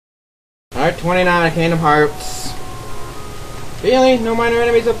Alright, 29 of Kingdom Hearts. Really? No minor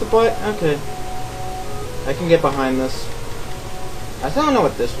enemies up the butt? Okay. I can get behind this. I still don't know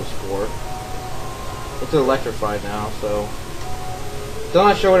what this was for. It's electrified now, so... Still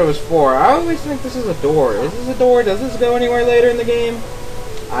not sure what it was for. I always think this is a door. Is this a door? Does this go anywhere later in the game?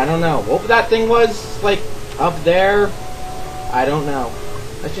 I don't know. What that thing was, like, up there? I don't know.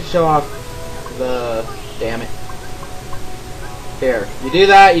 I should show off the... Damn it. Here. You do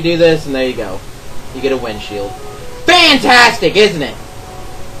that, you do this, and there you go. You get a windshield. Fantastic, isn't it?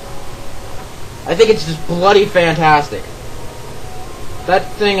 I think it's just bloody fantastic. That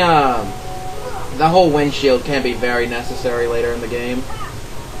thing, the whole windshield can be very necessary later in the game.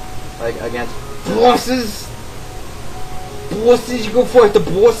 Like, against bosses. Bosses, you go fight the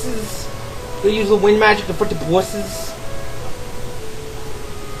bosses. You use the wind magic to fight the bosses.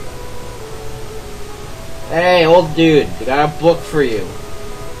 Hey, old dude, I got a book for you.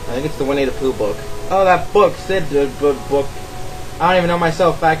 I think it's the Winnie the Pooh book. Oh, that book, Sid book. I don't even know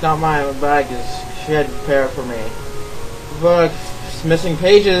myself, fact not mine. My bag is, she had to prepare it for me. Book, missing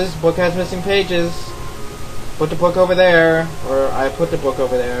pages, book has missing pages. Put the book over there, or I put the book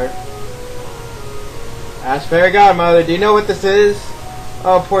over there. Ask Fairy Godmother, do you know what this is?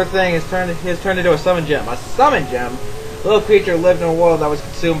 Oh, poor thing, he has turned into a summon gem. A summon gem? The little creature lived in a world that was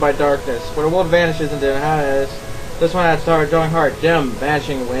consumed by darkness. When a world vanishes into happiness, this one had started drawing hard. Gem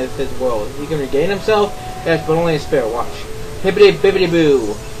vanishing with his world. He can regain himself? Yes, but only a spirit. Watch. Hippity bibbity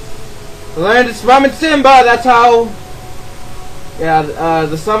boo. Learn to summon Simba. That's how. Yeah,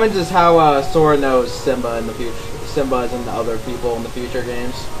 the summons is how Sora knows Simba in the future. Simba and the other people in the future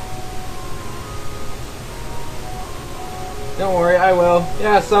games. Don't worry, I will.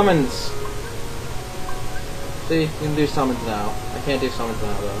 Yeah, summons. See, you can do summons now. I can't do summons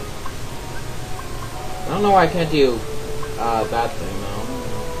now, though. I don't know why I can't do that thing, though.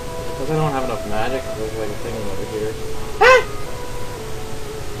 Because I don't have enough magic. There's like a thing over here. Ah!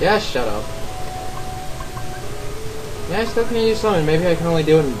 Yeah, shut up. Yeah, I still can't use summon. Maybe I can only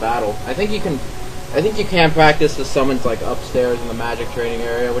do it in battle. I think you can practice the summons like upstairs in the magic training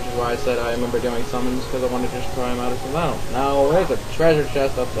area, which is why I said I remember doing summons, because I wanted to just try them out or something. I don't know. There's a treasure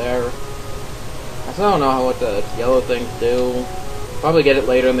chest up there. I still don't know what the yellow things do. Probably get it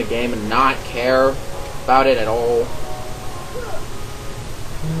later in the game and not care about it at all.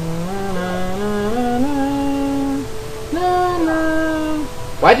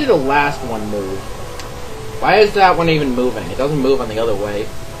 Why did the last one move? Why is that one even moving? It doesn't move on the other way.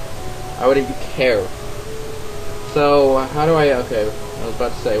 I wouldn't even care. So, how do I... Okay, I was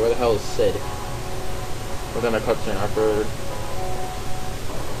about to say, where the hell is Sid? Within a cutscene after...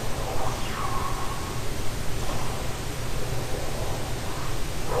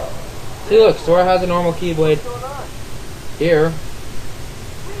 See, look, Sora has a normal Keyblade. Here.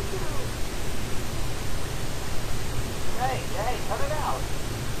 Hey, cut it out.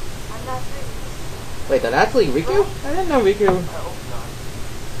 I'm not serious. Wait, that's actually Riku? I didn't know Riku. I hope not.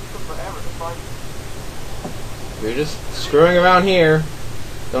 It took forever to find you. You're just screwing around here.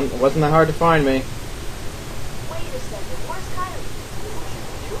 It wasn't that hard to find me. Wait a second, where's kind of...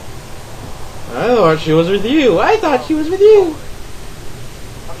 I thought she was with you. I thought she was with you.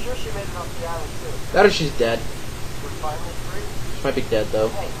 I'm sure she made it off the island too. That or she's dead. We're finally free. She might be dead, though.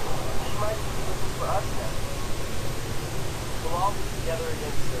 Hey, she might be looking for us now. We'll all be together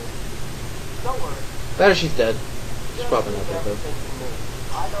again soon. Don't worry. That or she's dead. She's probably not dead, though.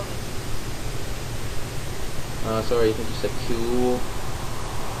 I know this. Sorry, you think you said cool?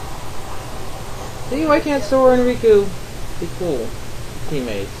 See, why can't Sora and Riku be cool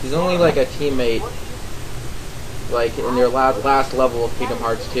teammates? He's only like a teammate, like in your last level of Kingdom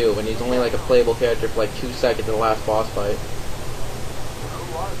Hearts 2, and he's only like a playable character for like 2 seconds in the last boss fight.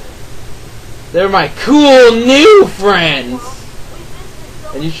 Who are they? They're my cool new friends!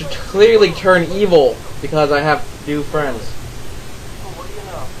 And you should clearly turn evil because I have new friends. Well, what do you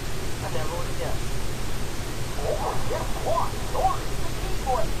know? I never would have guessed. Oh, guess what? Sora is the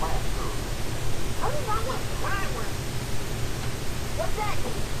keyboard master. How did I know that one? What's that?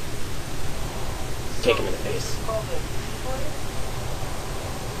 Kick him in the face. Called it keyboard?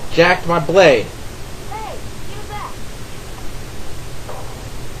 Jacked my blade. Hey, give it back.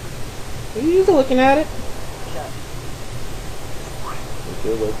 Are you just looking at it? Yeah.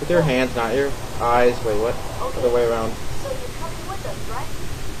 You look with your hands, not your eyes. Wait, what? Other way around. So you're coming with us, right?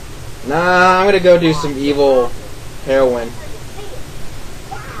 Nah, I'm gonna go do some evil heroin.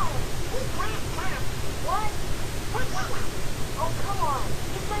 Wow! What? Oh, come on.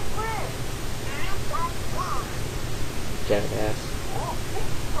 He's my friend. Jackass. Oh,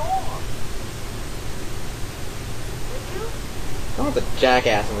 it's Sora. Did you? I'm the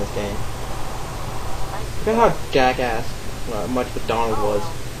jackass in this game. Look at how jackass much McDonald was. At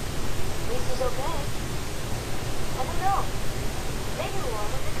least he's okay. I don't know. Maybe one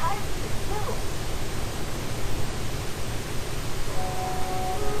of the Coyotes too.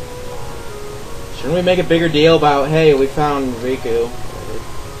 Shouldn't we make a bigger deal about, hey, we found Riku?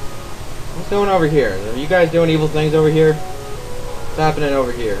 What's going over here? Are you guys doing evil things over here? What's happening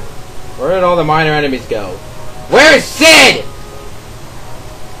over here? Where did all the minor enemies go? Where's Sid?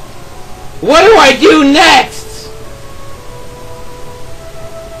 What do I do next?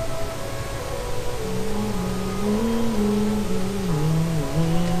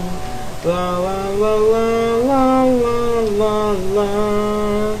 La la la la la la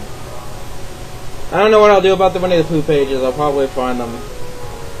la. I don't know what I'll do about the Winnie the Pooh pages. I'll probably find them.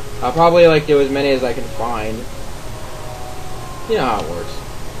 I'll probably like do as many as I can find. You know how it works.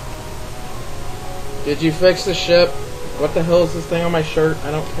 Did you fix the ship? What the hell is this thing on my shirt? I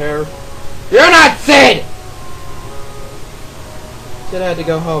don't care. You're not Sid! Sid had to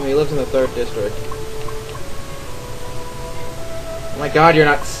go home. He lives in the 3rd district. Oh my god, you're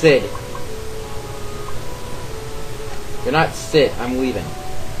not Sid. You're not Sid. I'm leaving.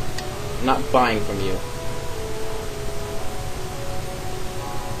 I'm not buying from you.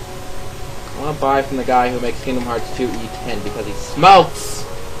 I want to buy from the guy who makes Kingdom Hearts 2 E10 because he smokes!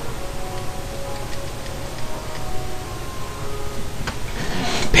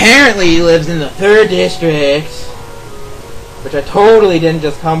 Apparently he lives in the 3rd district, which I totally didn't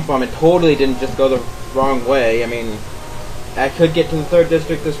just come from and totally didn't just go the wrong way. I mean, I could get to the 3rd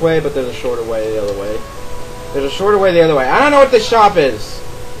district this way, but there's a shorter way the other way. There's a shorter way the other way. I don't know what this shop is.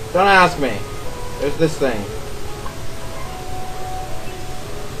 Don't ask me. There's this thing.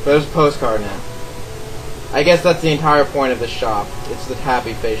 There's a postcard now. I guess that's the entire point of the shop. It's the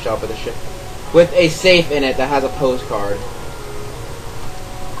happy face shop of the ship. With a safe in it that has a postcard.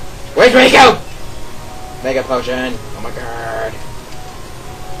 Where's Riku? Mega potion. Oh my god.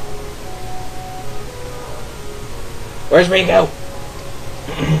 Where's Riku?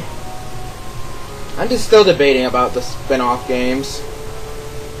 I'm just still debating about the spin-off games.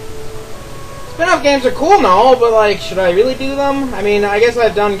 Spin-off games are cool and all, but like, should I really do them? I mean, I guess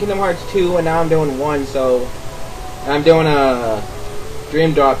I've done Kingdom Hearts 2 and now I'm doing 1, so I'm doing a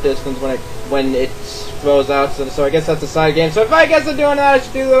Dream Drop distance when it throws out, so I guess that's a side game. So if I guess I'm doing that, I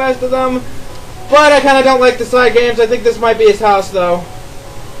should do the rest of them. But I kind of don't like the side games. I think this might be his house, though.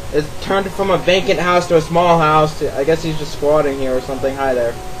 It's turned from a vacant house to a small house. I guess he's just squatting here or something. Hi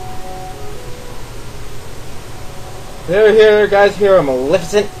there. Here, guys, here are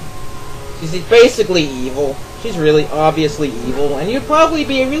Maleficent. She's basically evil. She's really obviously evil. And you'd probably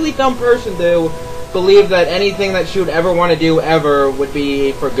be a really dumb person to believe that anything that she would ever want to do ever would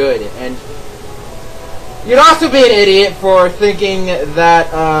be for good. And you'd also be an idiot for thinking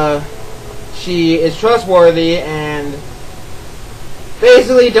that she is trustworthy and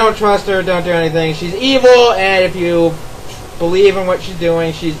basically don't trust her, don't do anything. She's evil, and if you believe in what she's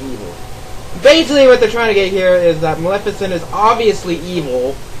doing, she's evil. Basically what they're trying to get here is that Maleficent is obviously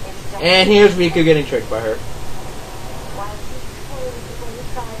evil, and here's Riku getting tricked by her.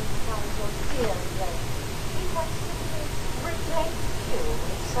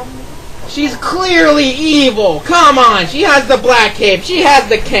 She's clearly evil! Come on! She has the black cape, she has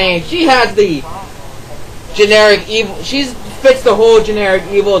the cane, she has the generic evil. She fits the whole generic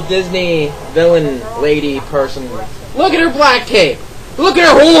evil Disney villain lady person. Look at her black cape! Look at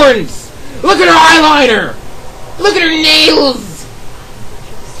her horns! Look at her eyeliner! Look at her nails!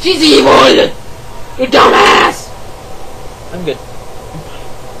 She's evil! You dumbass! I'm good.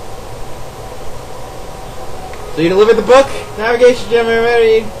 So you delivered the book? Navigation gem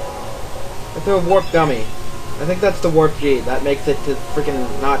ready. Let's do a warp dummy. I think that's the warp G. That makes it to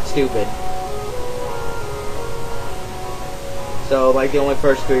freaking not stupid. So, like the only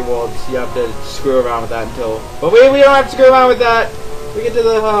first 3 worlds, you have to screw around with that until... But we don't have to screw around with that! We get to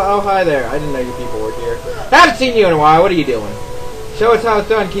the... oh, hi there. I didn't know you people were here. I haven't seen you in a while. What are you doing? Show us how it's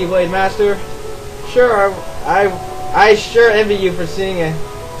done, Keyblade Master. Sure, I sure envy you for seeing a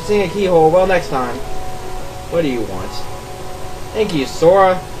keyhole. Well, next time. What do you want? Thank you,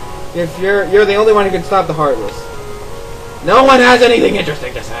 Sora. If you're the only one who can stop the Heartless. No one has anything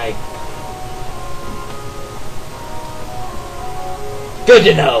interesting to say. Good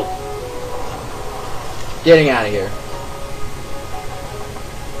to know. Getting out of here.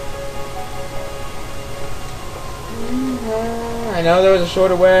 I know there was a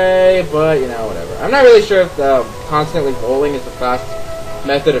shorter way, but you know, whatever. I'm not really sure if constantly rolling is the fast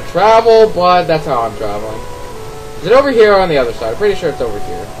method of travel, but that's how I'm traveling. Is it over here or on the other side? I'm pretty sure it's over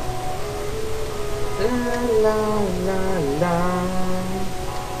here. La, la, la, la.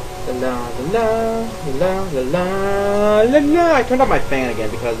 La la la la la la la. I turned off my fan again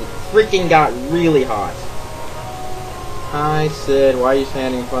because it freaking got really hot. Hi Sid, why are you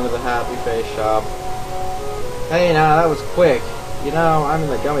standing in front of the Happy Face shop? Hey, now that was quick. You know, I'm in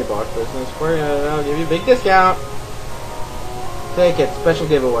the gummy box business. I'll give you a big discount. Take it, special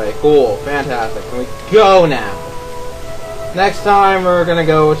giveaway. Cool, fantastic. Can we go now? Next time we're gonna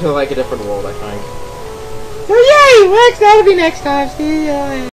go to like a different world, I think. So yay! That'll be next time. See ya.